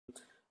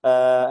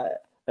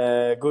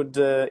Good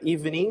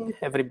evening,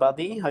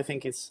 everybody. I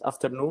think it's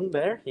afternoon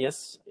there.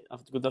 Yes,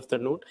 good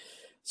afternoon.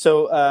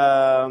 So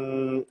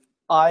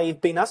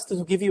I've been asked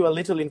to give you a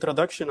little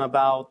introduction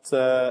about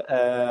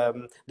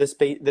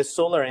the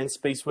solar and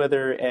space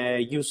weather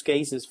use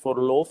cases for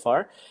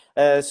LOFAR.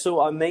 So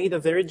I made a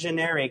very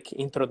generic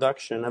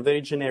introduction, a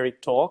very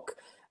generic talk.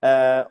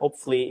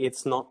 Hopefully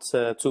it's not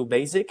too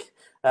basic.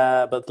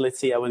 But let's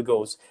see how it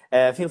goes.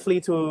 Feel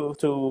free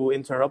to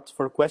interrupt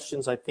for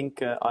questions. I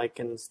think I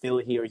can still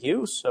hear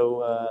you,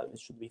 so it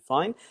should be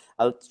fine.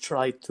 I'll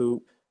try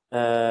to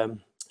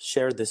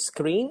share the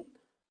screen.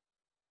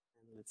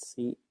 Let's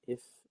see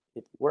if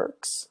it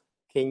works.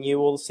 Can you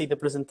all see the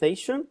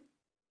presentation?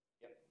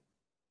 Yep.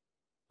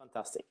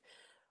 Fantastic.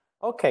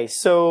 Okay,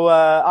 so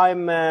my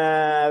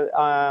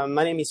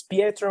name is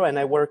Pietro, and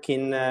I work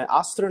in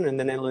ASTRON, in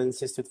the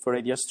Netherlands Institute for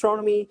Radio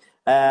Astronomy.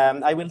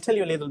 I will tell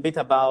you a little bit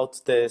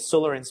about the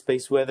solar and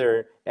space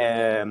weather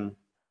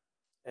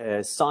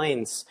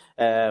science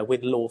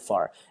with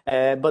LOFAR.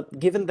 But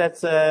given that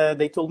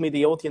they told me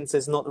the audience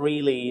is not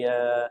really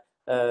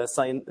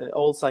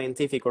all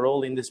scientific or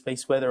all in the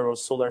space weather or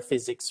solar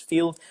physics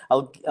field,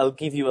 I'll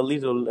give you a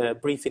little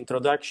brief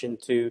introduction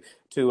to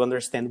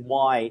understand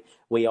why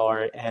we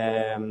are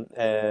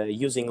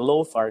using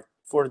LOFAR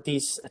for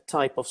this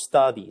type of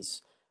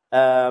studies.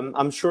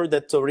 I'm sure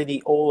that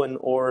already Owen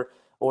or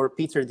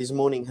Peter this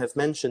morning have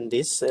mentioned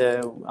this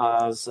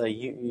as a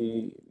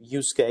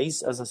use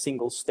case, as a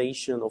single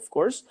station, of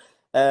course,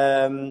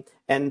 and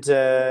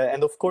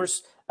of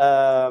course.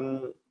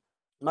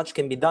 Much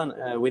can be done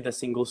with a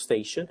single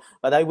station,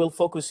 but I will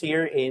focus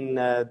here in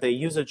the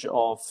usage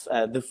of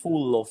the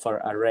full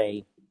LOFAR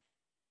array.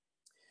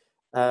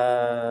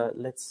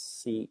 Let's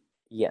see.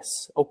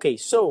 Yes. Okay,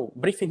 so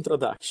brief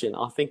introduction.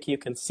 I think you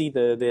can see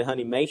the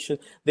animation.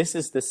 This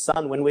is the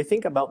sun. When we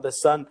think about the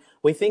sun,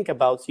 we think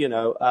about, you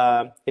know,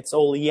 it's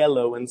all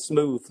yellow and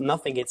smooth,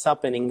 nothing is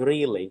happening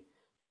really.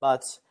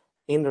 But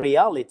in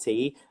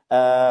reality,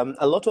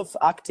 a lot of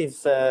activity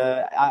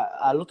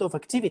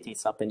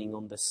is happening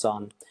on the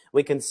sun.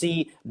 We can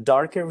see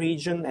darker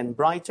region and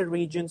brighter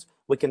regions.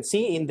 We can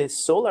see in this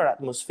solar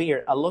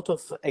atmosphere a lot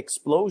of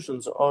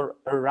explosions or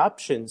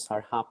eruptions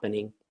are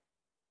happening.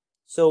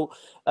 So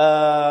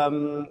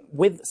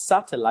with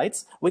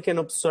satellites, we can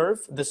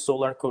observe the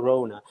solar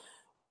corona.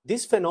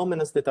 These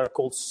phenomena that are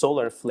called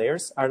solar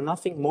flares are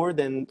nothing more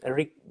than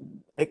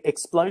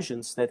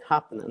explosions that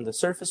happen on the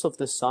surface of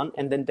the sun,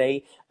 and then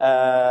they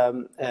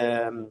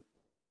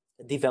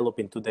develop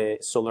into the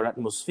solar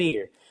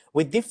atmosphere.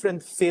 With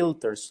different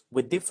filters,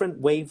 with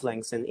different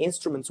wavelengths and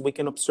instruments, we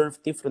can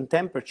observe different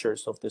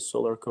temperatures of the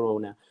solar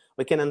corona.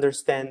 We can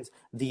understand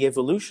the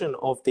evolution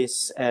of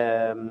these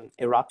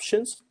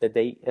eruptions that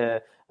they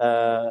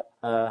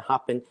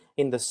happen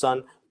in the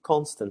sun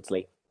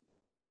constantly.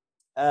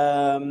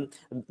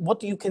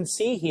 What you can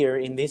see here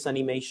in these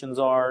animations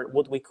are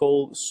what we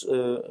call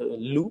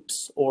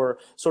loops, or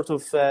sort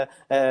of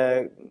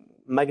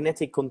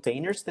magnetic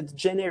containers that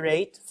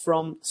generate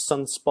from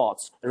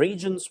sunspots,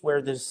 regions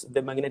where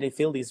the magnetic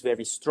field is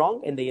very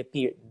strong and they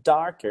appear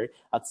darker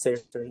at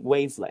certain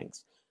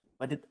wavelengths.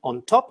 But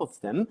on top of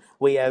them,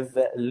 we have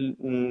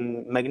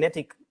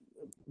magnetic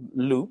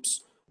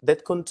loops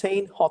that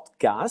contain hot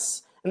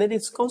gas, and then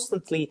it's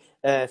constantly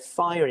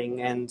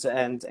firing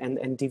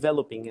and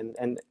developing,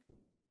 and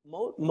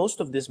most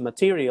of this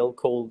material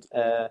called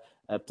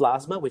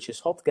plasma, which is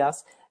hot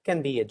gas,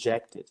 can be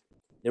ejected.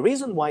 The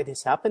reason why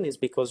this happens is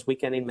because we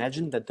can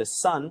imagine that the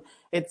sun,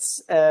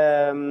 it's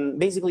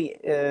basically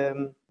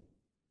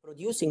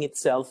producing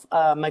itself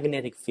a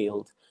magnetic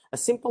field, a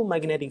simple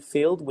magnetic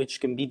field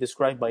which can be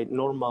described by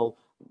normal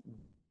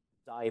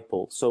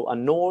dipole. So a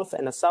north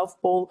and a south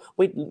pole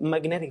with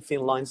magnetic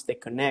field lines that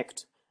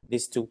connect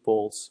these two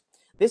poles.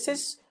 This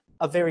is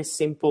a very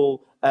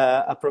simple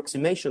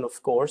approximation,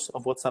 of course,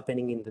 of what's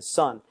happening in the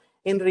sun.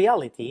 In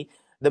reality,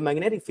 the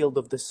magnetic field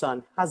of the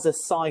sun has a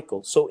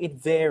cycle, so it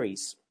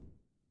varies.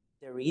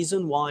 The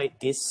reason why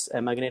this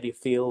magnetic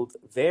field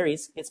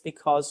varies is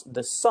because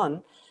the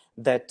sun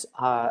that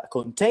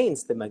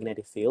contains the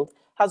magnetic field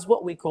has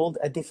what we call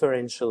a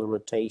differential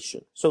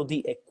rotation. So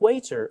the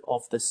equator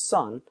of the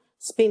sun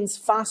spins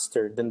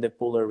faster than the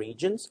polar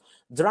regions,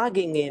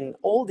 dragging in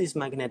all these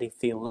magnetic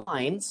field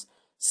lines,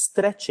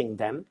 stretching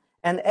them,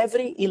 and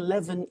every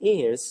 11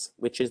 years,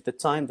 which is the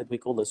time that we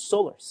call the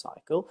solar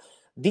cycle,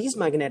 these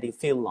magnetic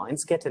field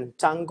lines get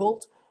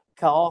entangled,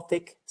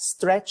 chaotic,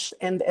 stretched,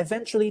 and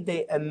eventually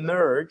they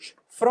emerge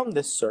from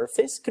the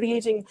surface,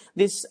 creating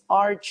these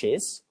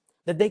arches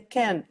that they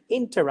can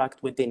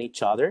interact within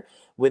each other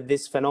with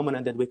this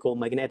phenomenon that we call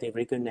magnetic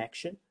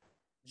reconnection,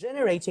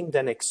 generating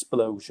then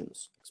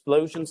explosions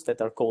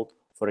that are called,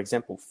 for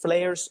example,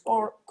 flares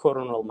or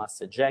coronal mass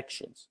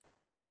ejections.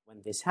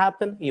 When this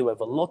happens, you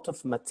have a lot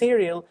of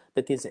material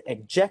that is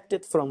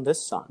ejected from the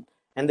sun,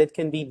 and that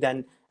can be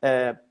then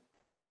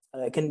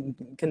can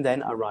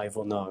then arrive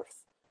on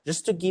Earth.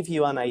 Just to give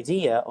you an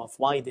idea of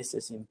why this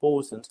is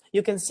important,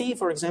 you can see,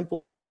 for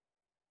example,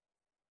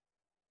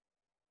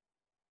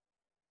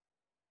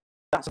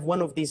 That's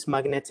one of these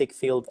magnetic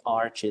field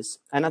arches.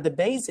 And at the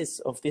basis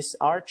of this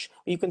arch,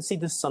 you can see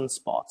the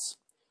sunspots.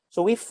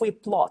 So if we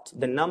plot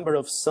the number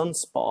of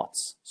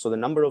sunspots, so the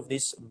number of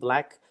these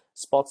black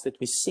spots that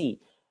we see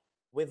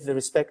with the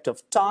respect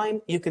of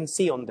time, you can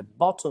see on the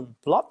bottom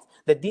plot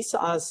that this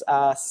has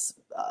a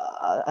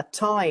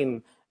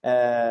time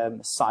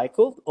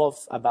cycle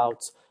of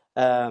about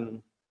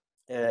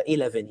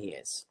 11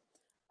 years.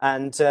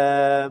 And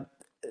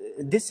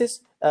this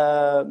is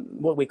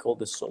what we call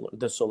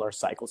the solar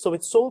cycle. So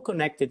it's all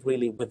connected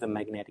really with the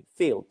magnetic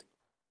field.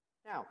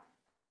 Now,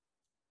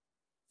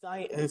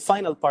 the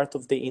final part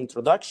of the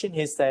introduction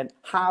is that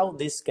how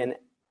this can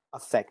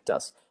affect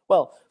us.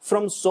 Well,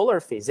 from solar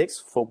physics,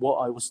 for what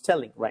I was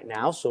telling right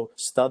now, so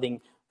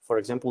studying, for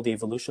example, the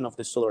evolution of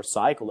the solar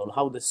cycle or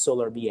how the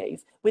solar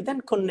behave, we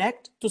then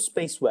connect to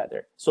space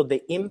weather. So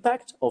the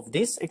impact of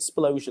these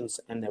explosions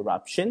and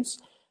eruptions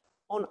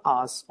on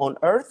us, on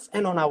Earth,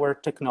 and on our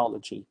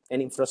technology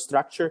and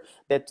infrastructure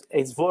that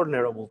is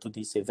vulnerable to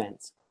these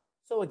events.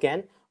 So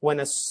again, when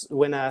a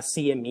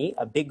CME,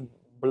 a big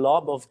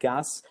blob of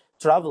gas,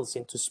 travels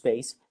into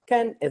space,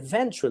 can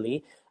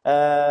eventually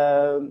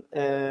arrive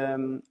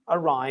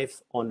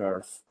on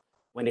Earth.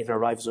 When it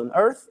arrives on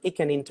Earth, it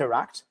can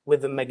interact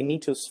with the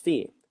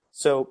magnetosphere.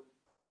 So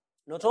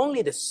not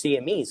only the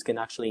CMEs can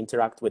actually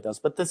interact with us,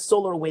 but the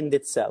solar wind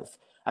itself,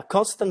 a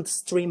constant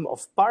stream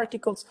of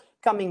particles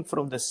coming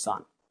from the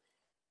sun.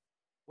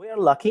 We are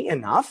lucky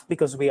enough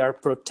because we are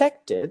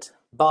protected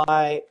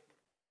by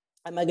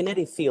a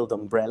magnetic field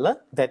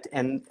umbrella that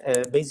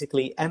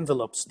basically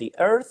envelopes the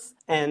Earth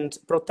and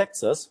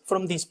protects us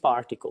from these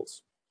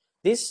particles.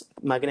 These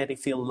magnetic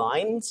field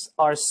lines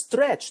are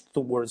stretched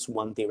towards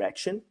one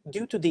direction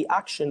due to the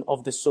action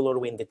of the solar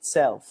wind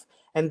itself.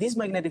 And these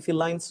magnetic field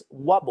lines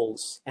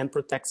wobbles and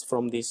protects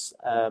from these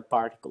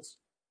particles.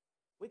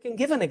 We can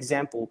give an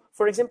example.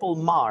 For example,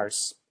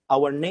 Mars,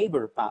 our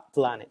neighbor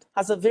planet,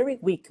 has a very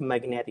weak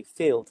magnetic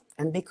field.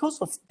 And because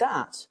of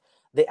that,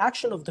 the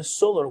action of the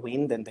solar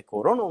wind and the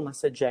coronal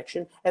mass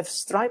ejection have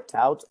striped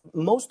out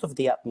most of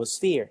the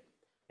atmosphere.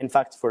 In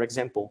fact, for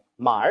example,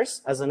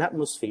 Mars has an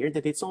atmosphere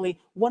that it's only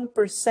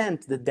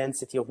 1% the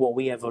density of what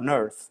we have on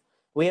Earth.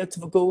 We have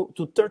to go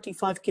to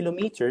 35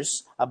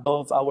 kilometers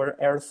above our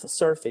Earth's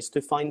surface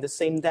to find the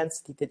same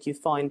density that you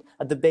find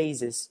at the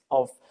basis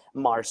of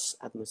Mars'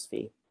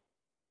 atmosphere.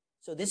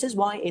 So this is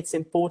why it's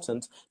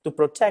important to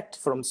protect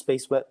from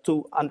space weather,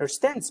 to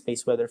understand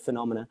space weather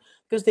phenomena,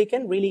 because they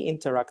can really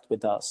interact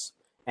with us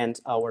and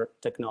our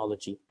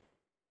technology.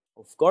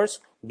 Of course,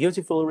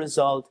 beautiful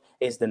result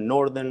is the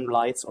northern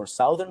lights or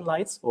southern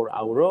lights or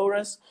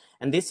auroras,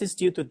 and this is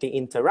due to the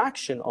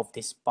interaction of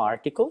these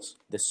particles,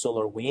 the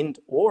solar wind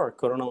or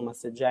coronal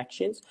mass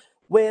ejections,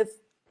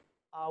 with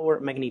our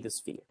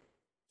magnetosphere.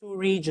 Two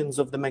regions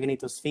of the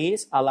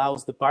magnetospheres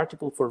allows the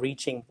particle for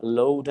reaching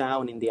low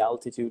down in the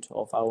altitude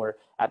of our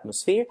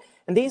atmosphere,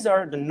 and these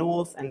are the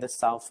north and the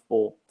south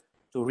pole,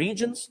 two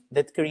regions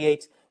that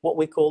create what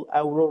we call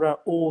aurora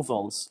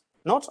ovals,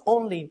 not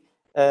only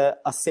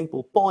a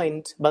simple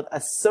point, but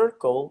a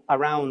circle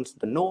around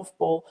the North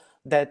Pole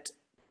that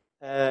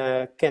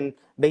can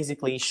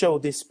basically show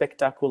these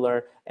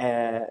spectacular,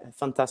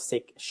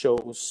 fantastic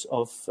shows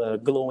of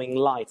glowing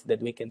light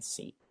that we can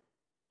see.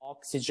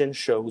 Oxygen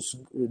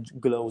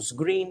glows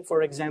green,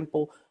 for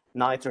example.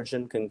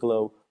 Nitrogen can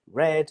glow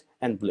red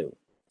and blue.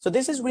 So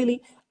this is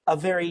really a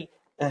very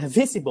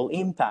visible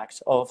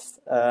impact of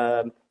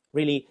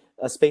really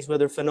a space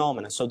weather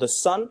phenomena. So the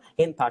sun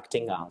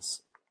impacting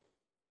us.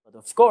 But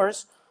of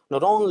course,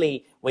 not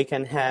only we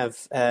can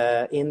have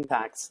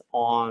impacts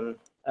on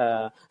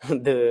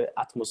the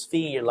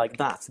atmosphere like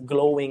that,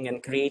 glowing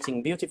and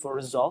creating beautiful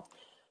results,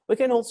 we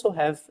can also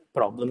have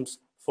problems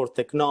for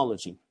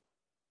technology.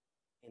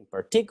 In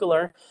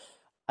particular,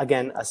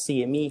 again, a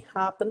CME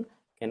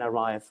can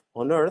arrive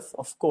on Earth,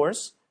 of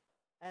course,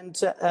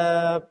 and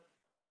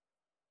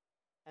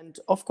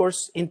of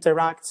course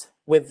interact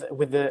with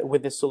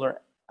the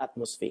solar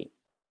atmosphere.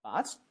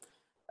 But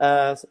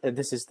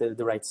this is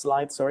the right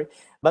slide, sorry,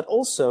 but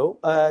also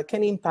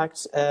can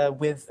impact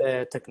with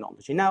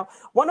technology. Now,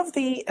 one of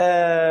the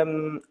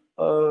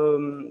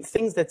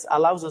things that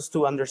allows us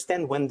to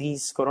understand when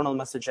these coronal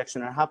mass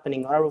ejections are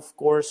happening are, of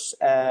course,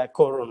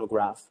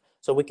 coronagraph.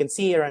 So we can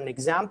see here an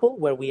example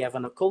where we have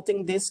an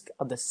occulting disk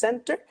at the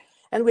center,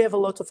 and we have a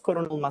lot of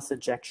coronal mass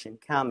ejection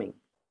coming.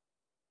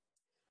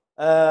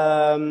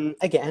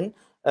 Again,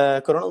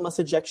 coronal mass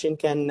ejection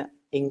can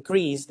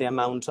increase the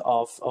amount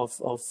of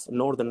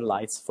northern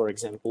lights, for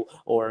example,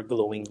 or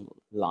glowing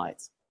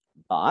lights.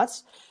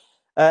 But,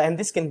 and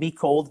this can be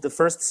called the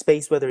first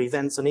space weather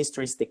events on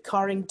history is the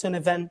Carrington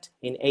event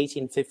in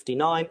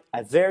 1859.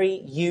 A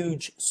very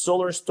huge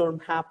solar storm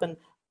happened.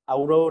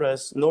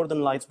 Auroras,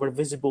 northern lights were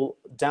visible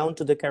down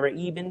to the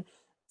Caribbean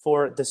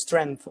for the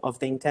strength of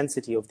the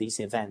intensity of this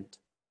event.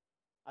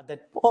 At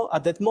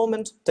that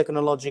moment,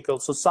 technological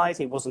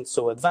society wasn't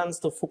so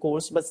advanced, of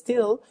course, but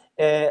still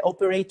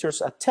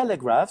operators at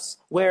telegraphs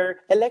were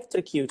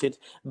electrocuted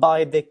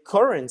by the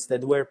currents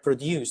that were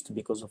produced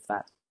because of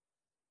that.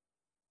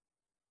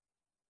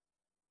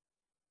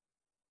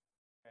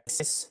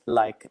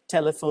 like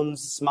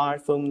telephones,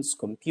 smartphones,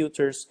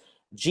 computers,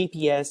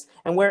 GPS,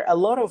 and where a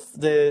lot of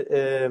the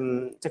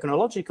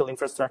technological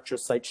infrastructure,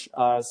 such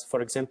as,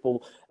 for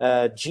example,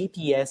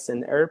 GPS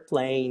and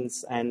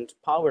airplanes and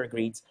power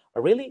grids,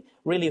 are really,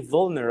 really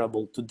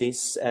vulnerable to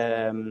these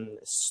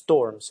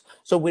storms.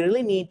 So we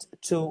really need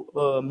to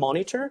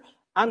monitor,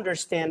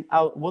 understand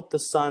what the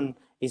sun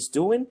is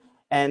doing,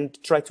 and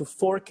try to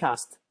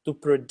forecast, to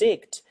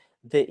predict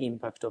the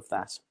impact of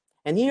that.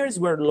 And here's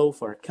where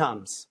LOFAR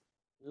comes.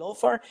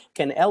 LOFAR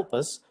can help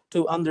us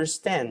to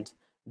understand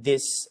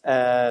these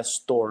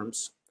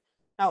storms.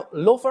 Now,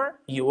 LOFAR,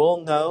 you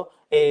all know,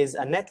 is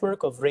a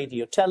network of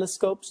radio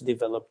telescopes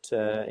developed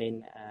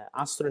in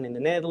ASTRON in the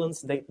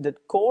Netherlands. The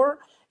core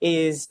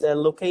is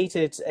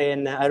located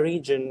in a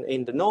region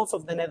in the north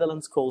of the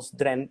Netherlands called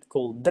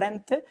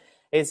Drenthe.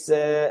 It's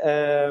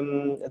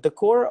the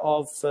core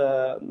of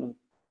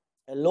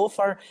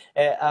LOFAR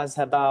has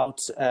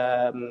about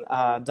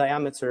a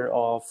diameter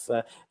of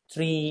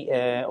 3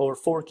 or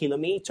 4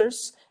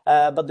 kilometers,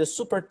 but the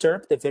super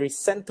terp, the very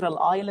central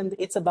island,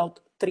 it's about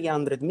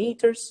 300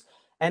 meters,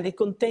 and it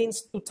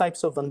contains two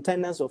types of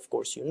antennas, of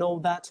course you know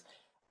that,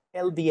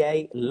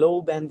 LBA,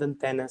 low band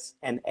antennas,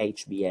 and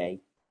HBA.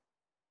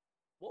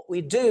 What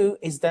we do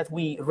is that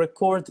we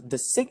record the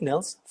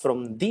signals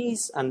from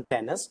these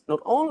antennas, not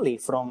only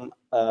from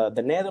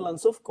the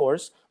Netherlands, of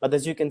course, but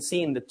as you can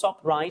see in the top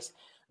right,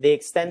 the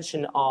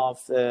extension of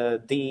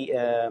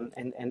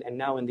and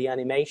now in the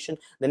animation,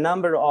 the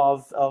number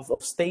of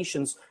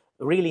stations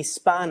really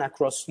span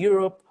across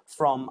Europe,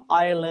 from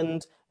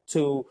Ireland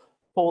to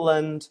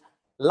Poland,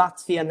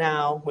 Latvia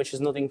now, which is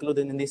not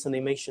included in this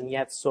animation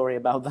yet, sorry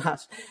about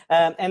that.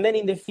 And then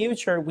in the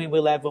future, we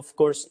will have, of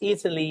course,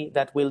 Italy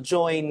that will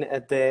join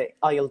the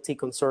ILT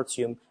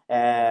consortium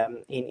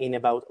in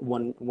about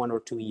one or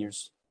 2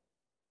 years.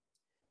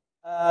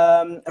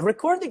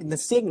 Recording the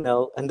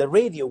signal and the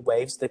radio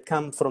waves that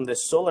come from the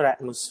solar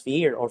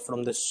atmosphere or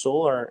from the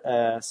solar,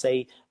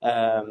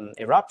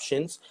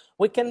 eruptions,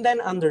 we can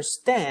then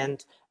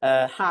understand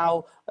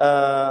how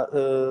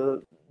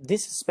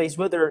this space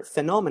weather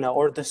phenomena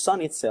or the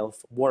sun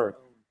itself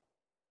work.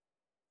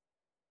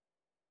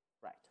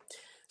 Right.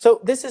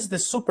 So this is the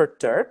super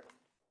terp.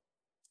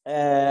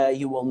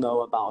 You will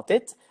know about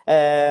it.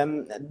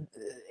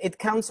 It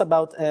counts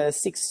about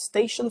 6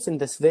 stations in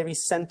this very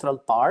central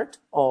part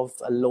of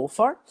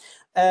LOFAR.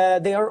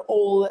 They are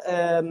all,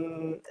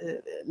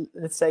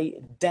 let's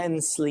say,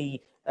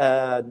 densely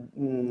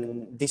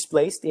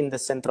displaced in the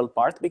central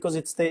part, because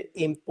it's the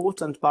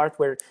important part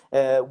where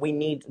we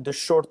need the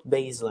short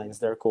baselines,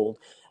 they're called,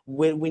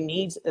 where we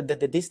need that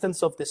the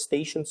distance of the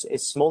stations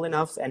is small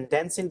enough and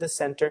dense in the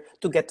center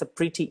to get a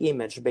pretty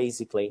image,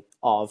 basically,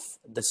 of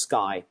the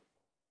sky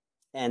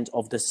and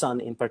of the sun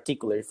in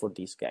particular for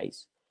this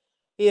case.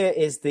 Here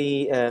is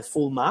the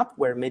full map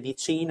where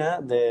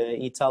Medicina,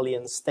 the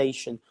Italian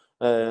station,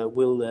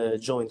 will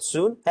join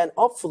soon. And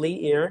hopefully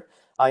here,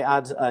 I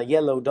add a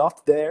yellow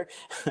dot there,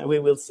 we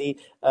will see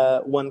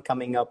one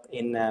coming up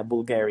in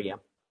Bulgaria.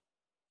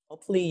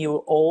 Hopefully you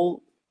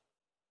all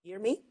hear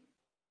me?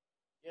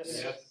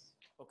 Yes.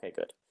 Okay,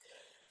 good.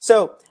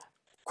 So,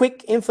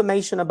 quick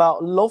information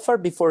about LOFAR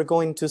before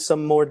going to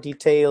some more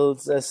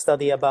detailed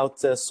study about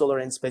solar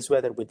and space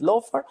weather with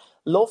LOFAR.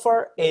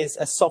 LOFAR is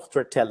a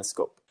software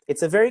telescope.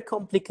 It's a very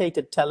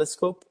complicated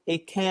telescope.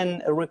 It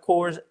can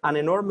record an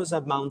enormous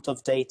amount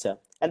of data.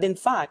 And in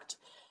fact,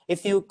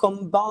 if you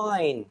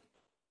combine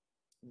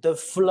the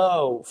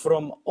flow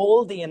from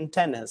all the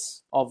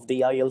antennas of the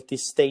ILT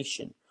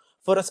station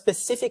for a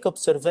specific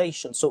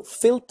observation, so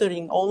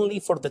filtering only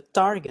for the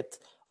target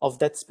of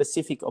that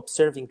specific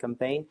observing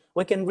campaign,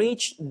 we can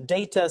reach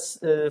data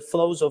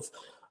flows of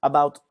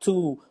about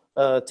 2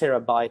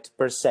 terabytes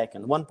per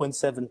second,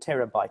 1.7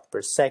 terabytes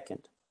per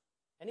second.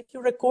 And if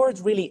you record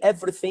really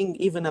everything,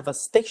 even at a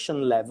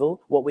station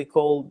level, what we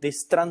call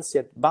these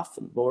transient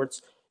buffer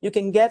boards, you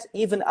can get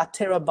even a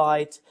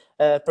terabyte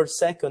per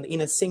second in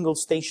a single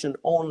station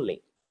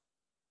only.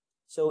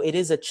 So it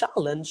is a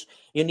challenge.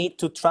 You need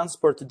to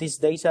transport this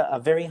data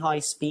at very high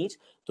speed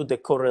to the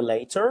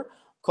correlator.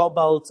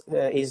 Cobalt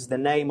is the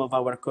name of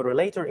our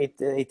correlator.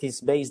 It is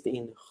based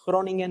in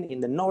Groningen,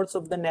 in the north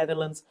of the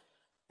Netherlands.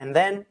 And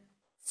then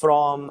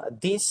from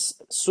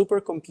this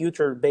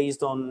supercomputer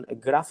based on a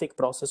graphic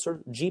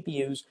processor,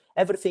 GPUs,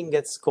 everything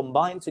gets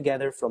combined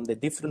together from the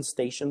different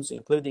stations,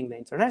 including the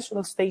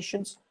international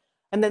stations,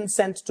 and then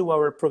sent to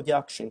our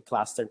production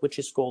cluster, which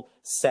is called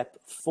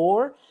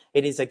SEP4.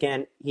 It is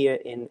again here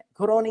in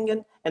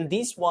Groningen, and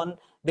this one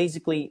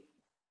basically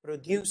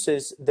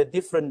produces the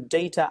different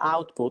data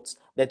outputs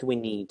that we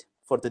need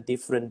for the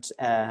different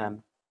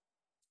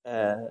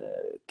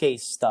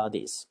case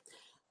studies.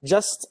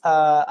 Just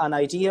an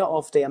idea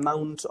of the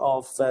amount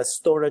of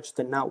storage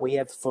that now we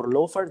have for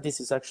LOFAR. This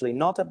is actually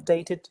not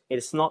updated.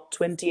 It's not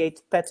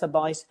 28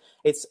 petabytes.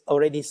 It's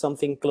already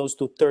something close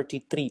to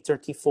 33,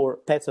 34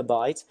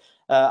 petabytes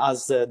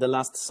as the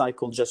last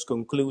cycle just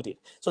concluded.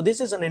 So this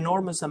is an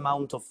enormous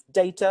amount of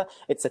data.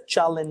 It's a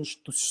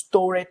challenge to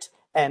store it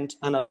and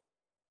analyze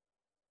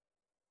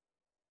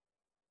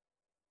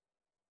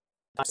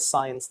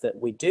science that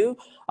we do.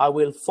 I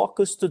will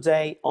focus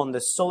today on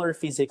the solar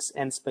physics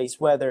and space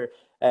weather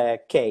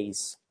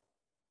case.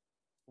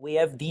 We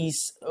have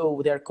these,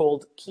 they're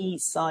called key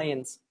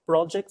science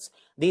projects.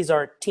 These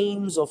are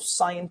teams of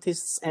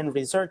scientists and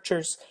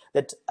researchers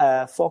that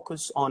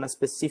focus on a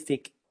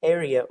specific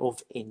area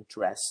of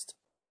interest.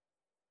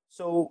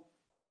 So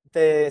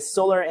the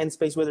Solar and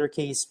Space Weather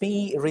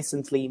KSP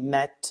recently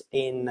met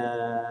in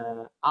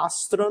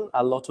ASTRON.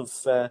 A lot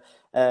of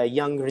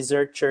young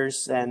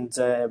researchers and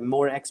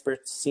more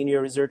expert senior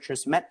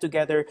researchers met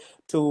together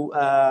to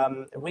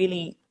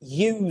really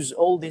use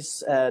all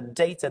this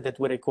data that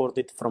we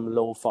recorded from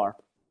LOFAR.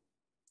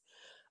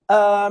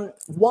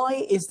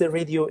 Why is the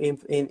radio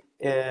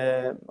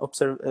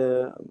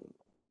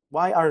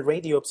why are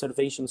radio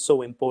observations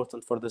so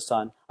important for the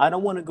sun? I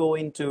don't want to go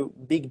into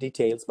big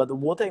details, but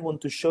what I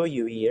want to show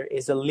you here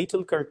is a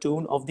little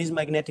cartoon of these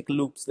magnetic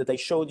loops that I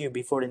showed you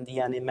before in the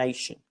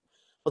animation.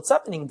 What's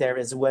happening there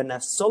is when a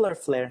solar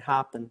flare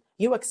happens,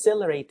 you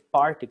accelerate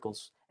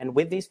particles, and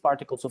with these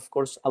particles, of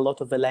course, a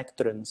lot of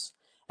electrons.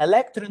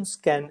 Electrons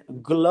can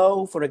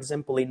glow, for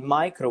example, in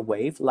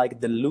microwave, like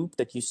the loop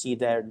that you see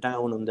there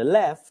down on the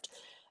left,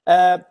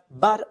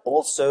 but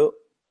also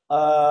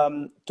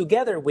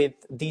together with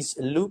these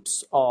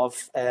loops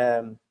of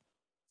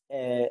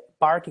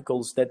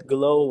particles that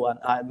glow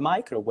at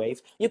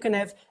microwave, you can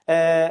have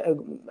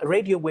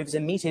radio waves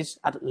emitted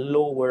at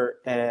lower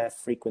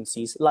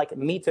frequencies, like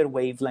meter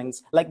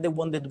wavelengths, like the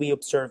one that we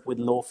observe with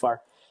LOFAR.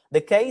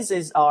 The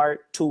cases are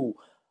two.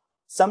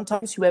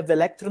 Sometimes you have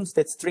electrons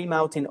that stream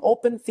out in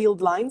open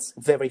field lines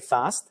very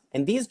fast,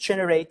 and these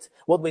generate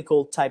what we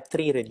call type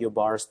 3 radio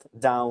burst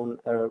down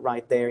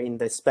right there in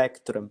the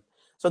spectrum.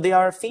 So they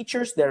are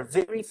features, they're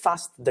very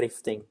fast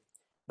drifting.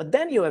 But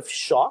then you have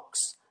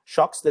shocks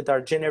that are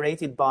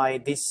generated by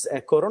this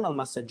coronal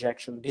mass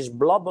ejection, this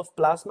blob of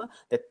plasma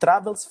that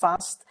travels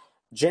fast,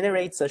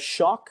 generates a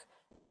shock,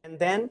 and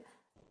then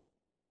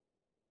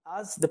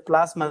as the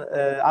plasma,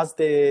 as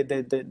the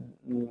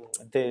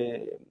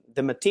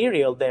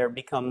material there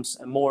becomes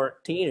more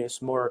tenuous,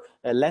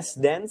 less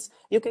dense,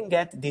 you can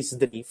get this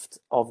drift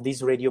of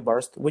these radio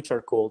bursts, which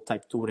are called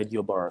type 2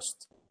 radio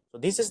bursts. So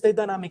this is the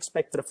dynamic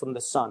spectra from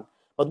the sun.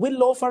 But with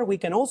LOFAR, we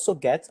can also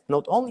get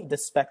not only the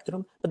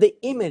spectrum, but the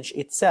image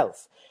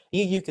itself.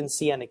 Here you can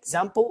see an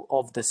example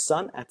of the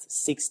sun at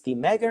 60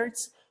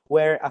 megahertz,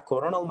 where a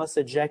coronal mass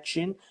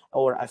ejection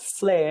or a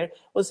flare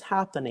was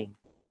happening.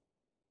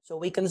 So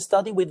we can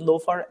study with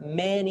LOFAR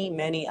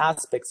many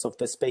aspects of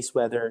the space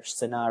weather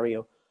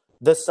scenario.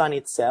 The sun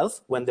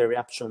itself, when the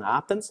eruption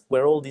happens,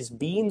 where all these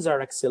beams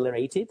are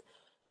accelerated.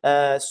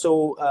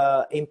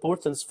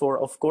 Importance for,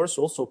 of course,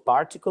 also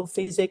particle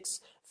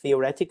physics,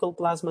 theoretical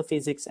plasma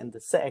physics, and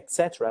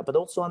etc., but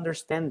also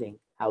understanding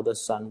how the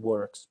sun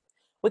works.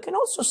 We can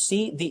also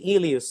see the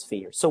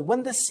heliosphere. So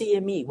when the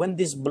CME, when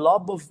this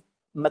blob of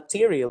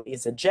material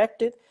is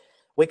ejected,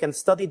 we can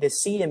study the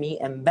CME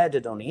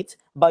embedded on it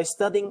by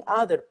studying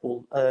other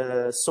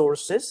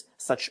sources,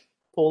 such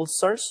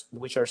pulsars,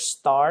 which are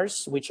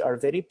stars, which are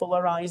very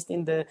polarized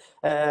in the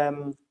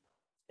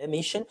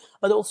emission,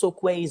 but also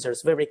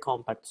quasars, very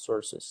compact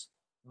sources.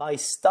 By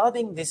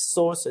studying these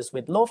sources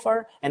with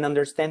LOFAR and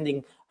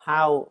understanding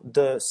how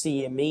the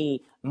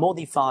CME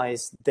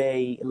modifies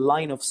the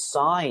line of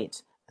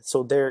sight,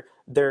 so they're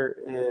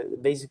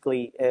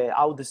basically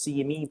how the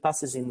CME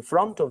passes in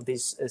front of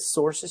these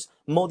sources,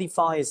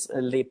 modifies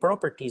the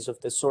properties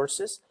of the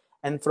sources,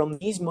 and from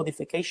these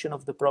modification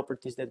of the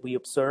properties that we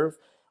observe,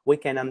 we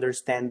can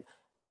understand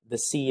the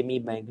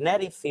CME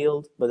magnetic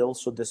field, but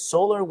also the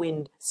solar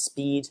wind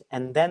speed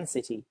and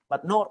density,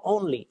 but not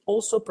only,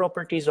 also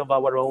properties of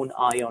our own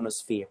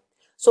ionosphere.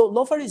 So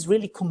LOFAR is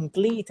really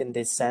complete in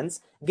this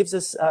sense, gives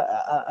us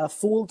a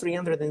full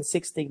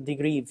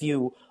 360-degree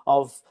view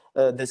of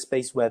the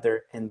space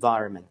weather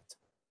environment.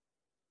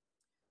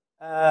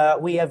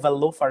 We have a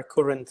LOFAR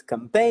current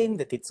campaign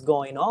that it's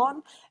going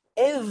on.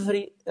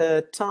 Every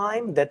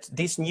time that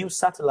this new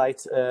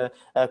satellite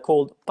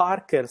called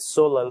Parker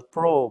Solar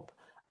Probe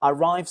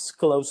arrives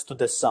close to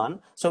the sun,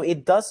 so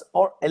it does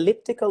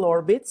elliptical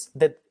orbits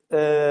that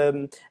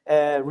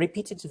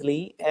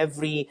repeatedly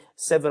every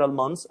several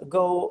months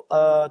go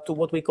to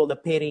what we call the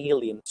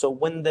perihelion. So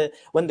when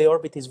the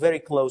orbit is very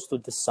close to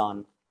the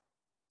sun.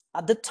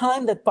 At the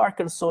time that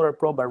Parker Solar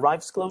Probe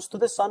arrives close to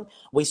the sun,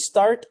 we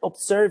start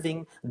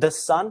observing the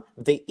sun,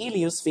 the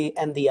heliosphere,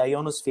 and the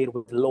ionosphere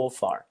with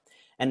LOFAR.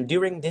 And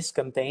during this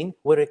campaign,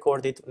 we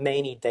recorded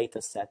many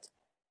data sets.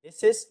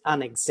 This is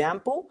an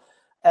example.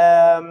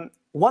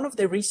 One of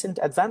the recent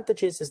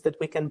advantages is that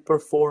we can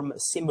perform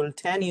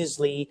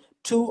simultaneously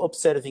two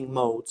observing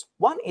modes.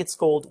 One, it's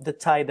called the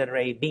tidal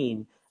ray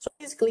beam. So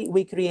basically,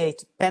 we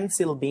create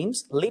pencil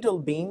beams, little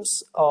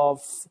beams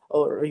of,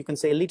 or you can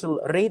say little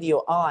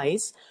radio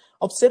eyes,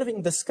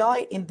 observing the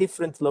sky in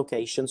different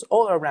locations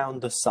all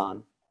around the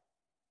sun.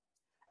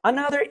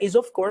 Another is,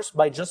 of course,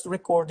 by just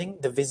recording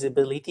the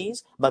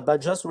visibilities, but by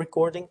just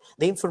recording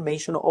the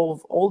information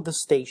of all the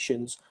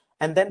stations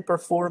and then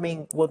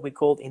performing what we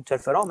call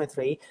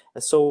interferometry.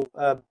 So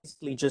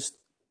basically just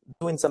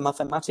doing some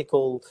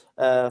mathematical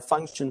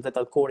functions that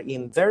are called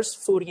inverse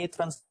Fourier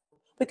transform,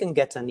 we can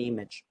get an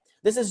image.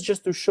 This is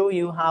just to show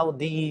you how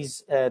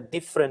these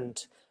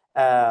different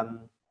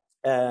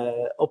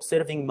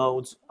observing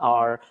modes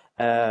are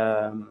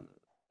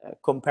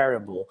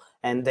comparable,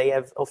 and they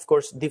have, of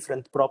course,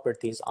 different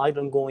properties. I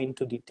don't go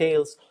into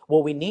details.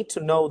 What we need to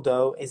know,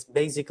 though, is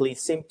basically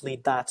simply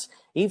that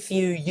if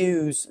you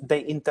use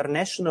the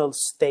international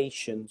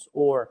stations,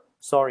 or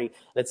sorry,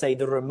 let's say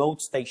the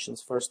remote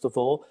stations, first of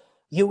all,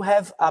 you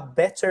have a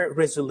better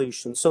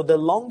resolution. So the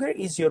longer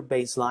is your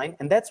baseline,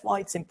 and that's why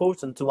it's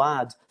important to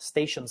add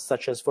stations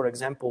such as, for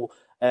example,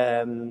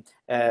 the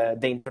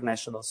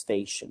international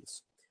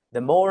stations. The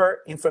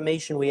more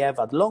information we have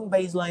at long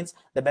baselines,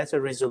 the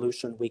better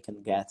resolution we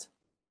can get.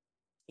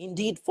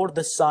 Indeed, for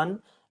the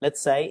sun,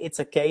 let's say it's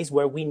a case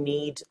where we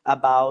need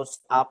about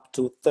up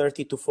to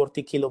 30 to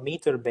 40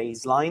 kilometer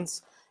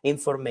baselines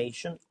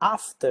information.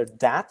 After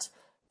that,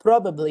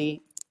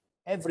 probably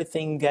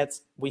everything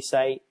gets, we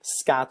say,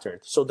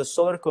 scattered. So the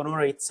solar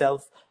corona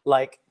itself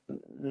like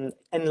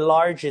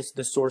enlarges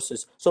the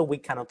sources, so we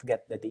cannot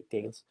get the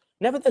details.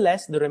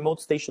 Nevertheless, the remote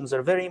stations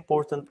are very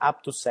important,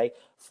 up to, say,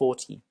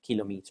 40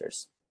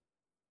 kilometers.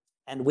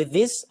 And with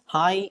this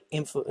high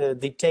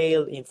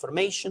detailed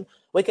information,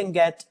 we can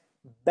get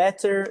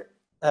better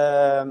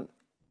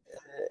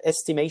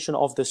estimation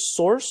of the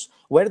source,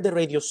 where the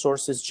radio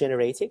source is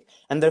generating,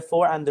 and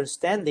therefore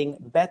understanding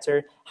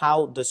better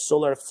how the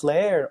solar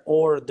flare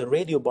or the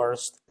radio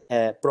burst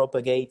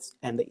propagates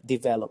and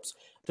develops,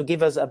 to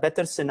give us a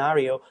better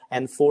scenario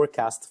and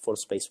forecast for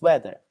space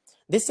weather.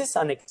 This is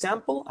an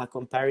example, a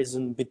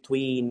comparison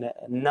between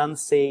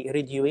Nancy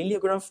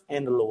radioheliograph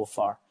and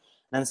LOFAR.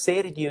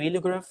 Nancy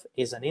radioheliograph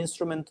is an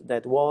instrument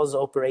that was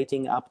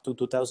operating up to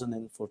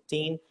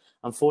 2014.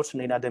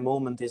 Unfortunately, at the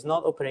moment, is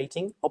not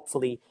operating.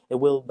 Hopefully, it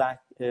will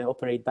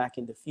operate back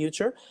in the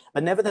future.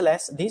 But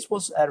nevertheless, this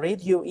was a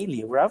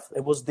radioheliograph.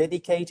 It was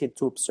dedicated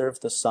to observe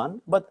the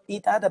sun, but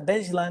it had a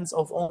baseline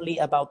of only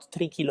about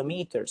 3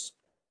 kilometers.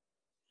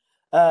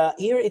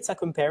 Here it's a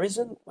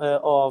comparison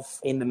of,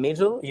 in the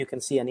middle, you can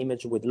see an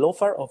image with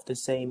LOFAR of the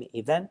same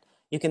event.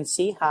 You can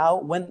see how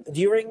when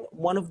during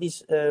one of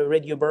these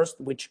radio bursts,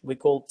 which we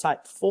call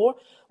type 4,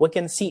 we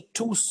can see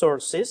two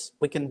sources.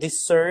 We can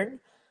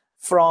discern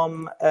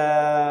from,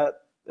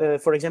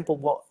 for example,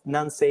 what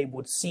Nancy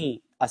would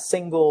see, a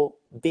single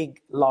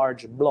big,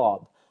 large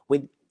blob.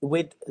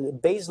 With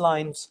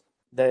baselines,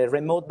 the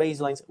remote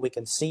baselines, we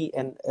can see,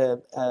 and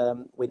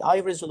with high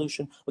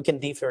resolution, we can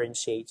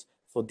differentiate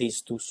for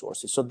these two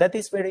sources. So that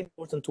is very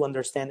important to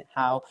understand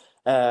how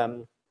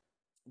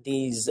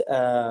these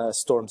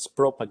storms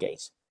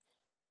propagate.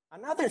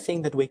 Another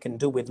thing that we can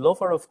do with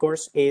LOFAR, of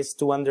course, is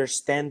to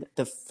understand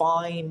the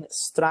fine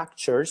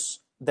structures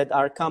that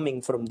are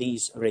coming from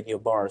these radio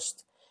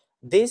bursts.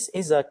 This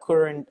is a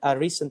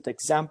recent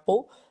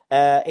example.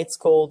 It's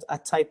called a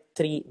type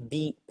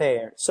 3B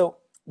pair. So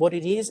what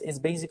it is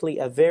basically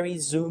a very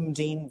zoomed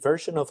in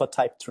version of a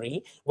type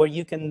 3, where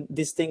you can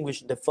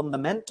distinguish the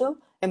fundamental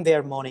and the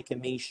harmonic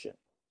emission.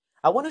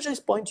 I want to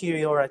just point to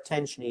your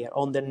attention here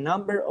on the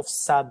number of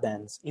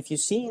subbands. If you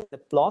see in the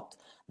plot,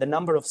 the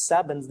number of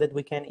subbands that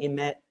we can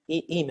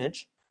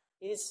image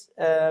is,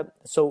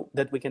 so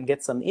that we can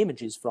get some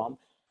images from,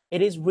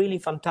 it is really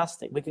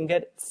fantastic. We can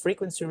get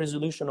frequency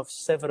resolution of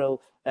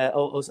several,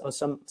 or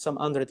some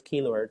 100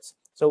 kilohertz.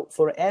 So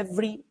for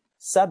every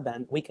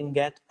subband, we can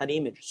get an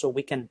image. So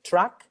we can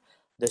track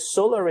the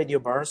solar radio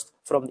burst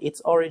from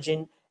its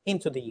origin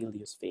into the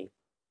heliosphere.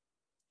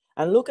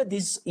 And look at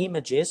these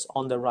images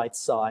on the right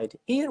side.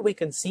 Here we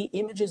can see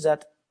images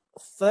at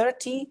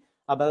 30,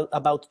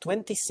 about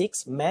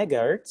 26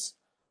 megahertz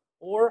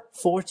or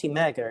 40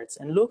 megahertz.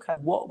 And look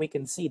at what we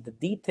can see. The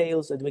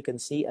details that we can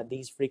see at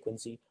these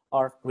frequencies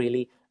are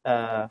really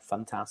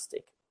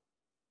fantastic.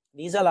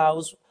 These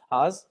allows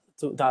us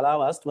to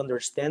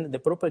understand the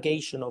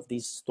propagation of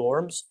these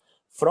storms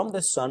from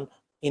the sun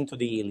into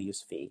the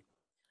heliosphere.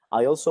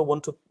 I also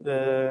want to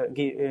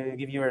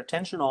give your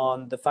attention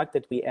on the fact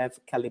that we have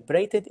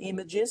calibrated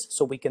images,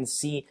 so we can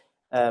see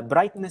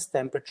brightness,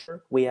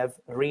 temperature. We have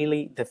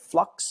really the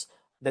flux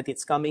that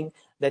it's coming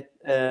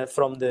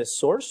from the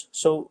source.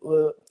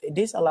 So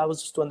this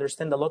allows us to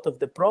understand a lot of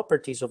the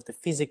properties of the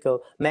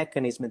physical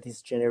mechanism that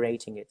is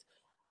generating it.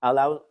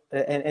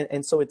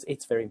 And so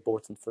it's very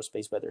important for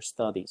space weather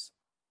studies.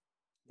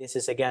 This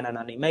is again an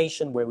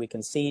animation where we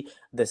can see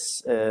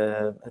this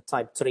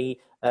type 3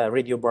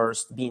 radio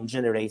burst being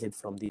generated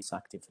from this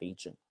active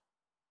region.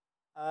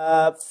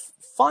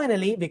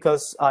 Finally,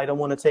 because I don't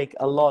want to take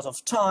a lot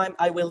of time,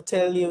 I will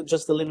tell you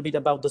just a little bit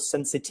about the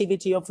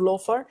sensitivity of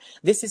LOFAR.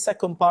 This is a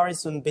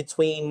comparison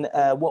between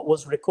what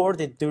was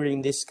recorded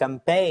during this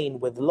campaign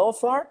with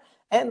LOFAR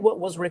and what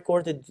was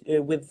recorded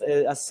with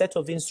a set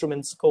of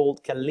instruments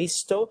called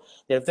Callisto.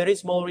 They're very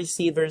small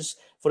receivers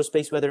for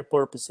space weather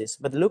purposes.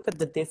 But look at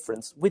the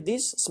difference. With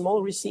these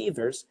small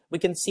receivers, we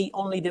can see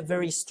only the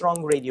very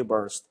strong radio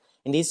burst.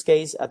 In this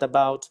case, at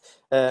about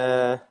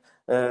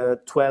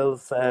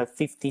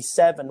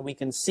 1257, we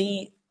can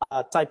see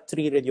a type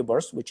 3 radio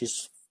burst, which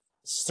is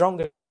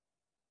stronger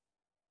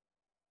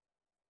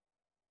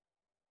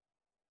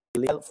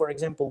For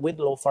example, with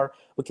LOFAR,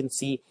 we can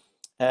see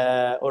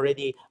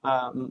already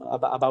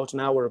about an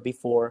hour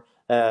before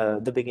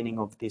the beginning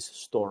of this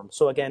storm.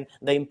 So again,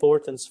 the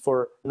importance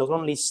for not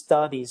only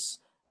studies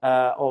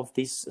of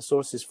these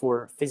sources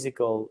for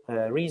physical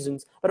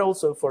reasons, but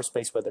also for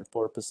space weather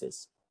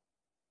purposes.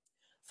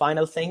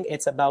 Final thing,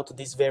 it's about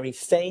these very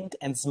faint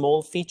and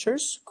small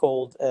features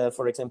called,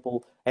 for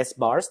example,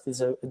 S-bars.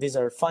 These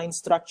are fine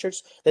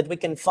structures that we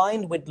can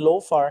find with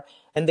LOFAR,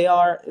 and they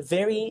are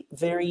very,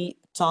 very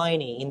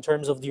tiny in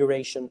terms of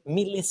duration,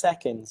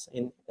 milliseconds.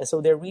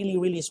 So they're really,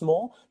 really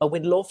small. But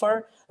with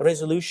LOFAR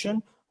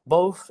resolution,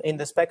 both in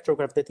the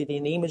spectrograph that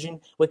in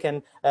imaging, we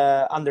can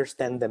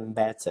understand them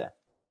better.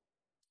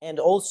 And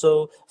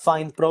also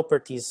find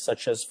properties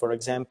such as, for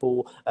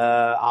example,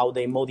 how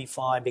they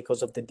modify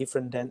because of the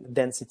different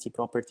density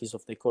properties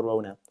of the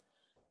corona.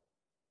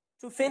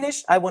 To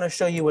finish, I want to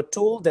show you a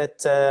tool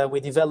that we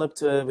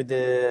developed with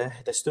the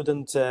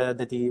student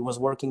that he was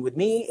working with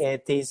me.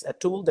 It is a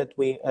tool that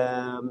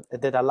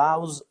that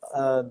allows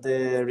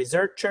the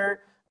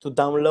researcher to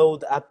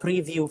download a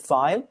preview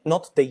file,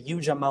 not the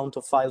huge amount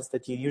of files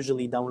that you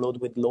usually download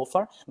with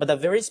LOFAR, but a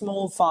very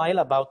small file,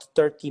 about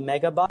 30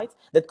 megabytes,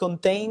 that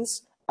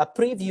contains a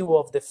preview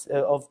of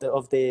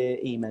the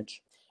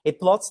image. It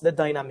plots the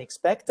dynamic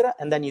spectra,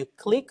 and then you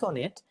click on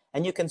it,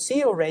 and you can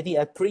see already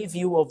a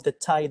preview of the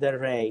tide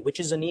array, which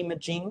is an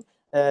imaging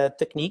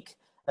technique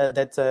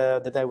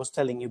that I was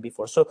telling you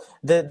before. So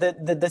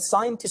the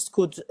scientist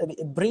could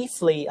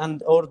briefly,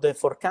 or the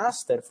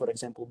forecaster, for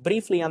example,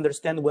 briefly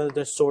understand where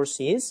the source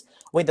is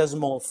with a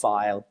small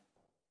file.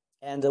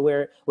 And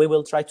we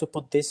will try to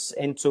put this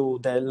into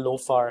the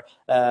LOFAR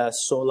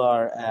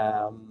solar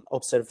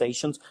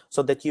observations,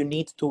 so that you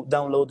need to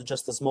download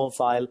just a small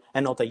file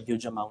and not a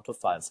huge amount of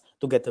files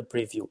to get a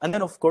preview. And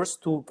then, of course,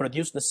 to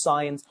produce the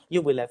science,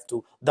 you will have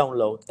to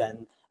download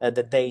then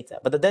the data.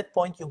 But at that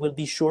point, you will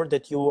be sure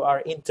that you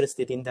are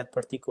interested in that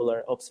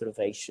particular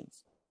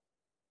observations.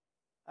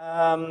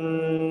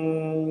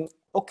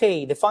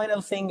 Okay, the final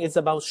thing is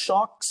about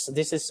shocks.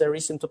 This is a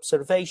recent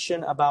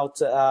observation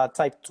about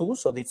type 2,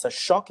 so it's a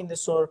shock in the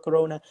solar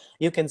corona.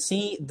 You can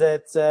see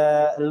that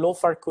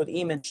LOFAR could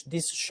image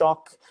this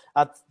shock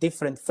at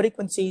different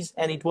frequencies,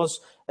 and it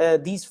was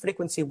these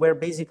frequencies were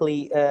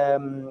basically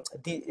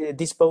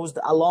disposed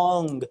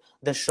along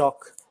the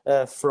shock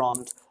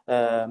front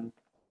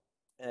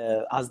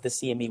as the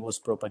CME was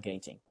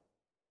propagating.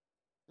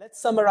 Let's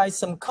summarize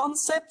some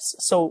concepts.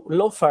 So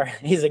LOFAR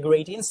is a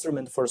great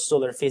instrument for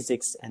solar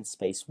physics and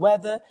space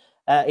weather.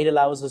 It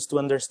allows us to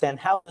understand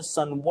how the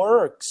sun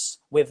works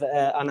with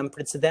an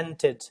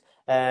unprecedented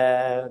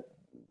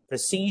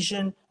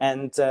precision,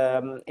 and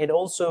it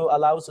also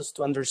allows us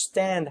to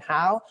understand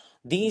how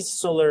these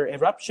solar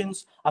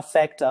eruptions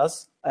affect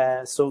us,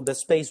 so the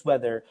space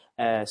weather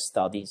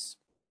studies.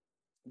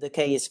 The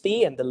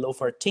KSP and the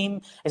LOFAR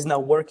team is now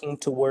working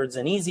towards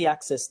an easy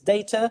access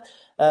data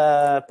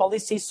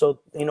policy,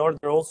 so in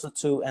order also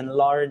to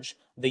enlarge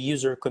the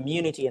user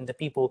community and the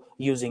people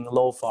using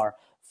LOFAR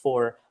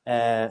for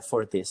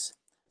this.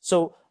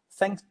 So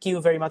thank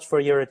you very much for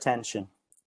your attention.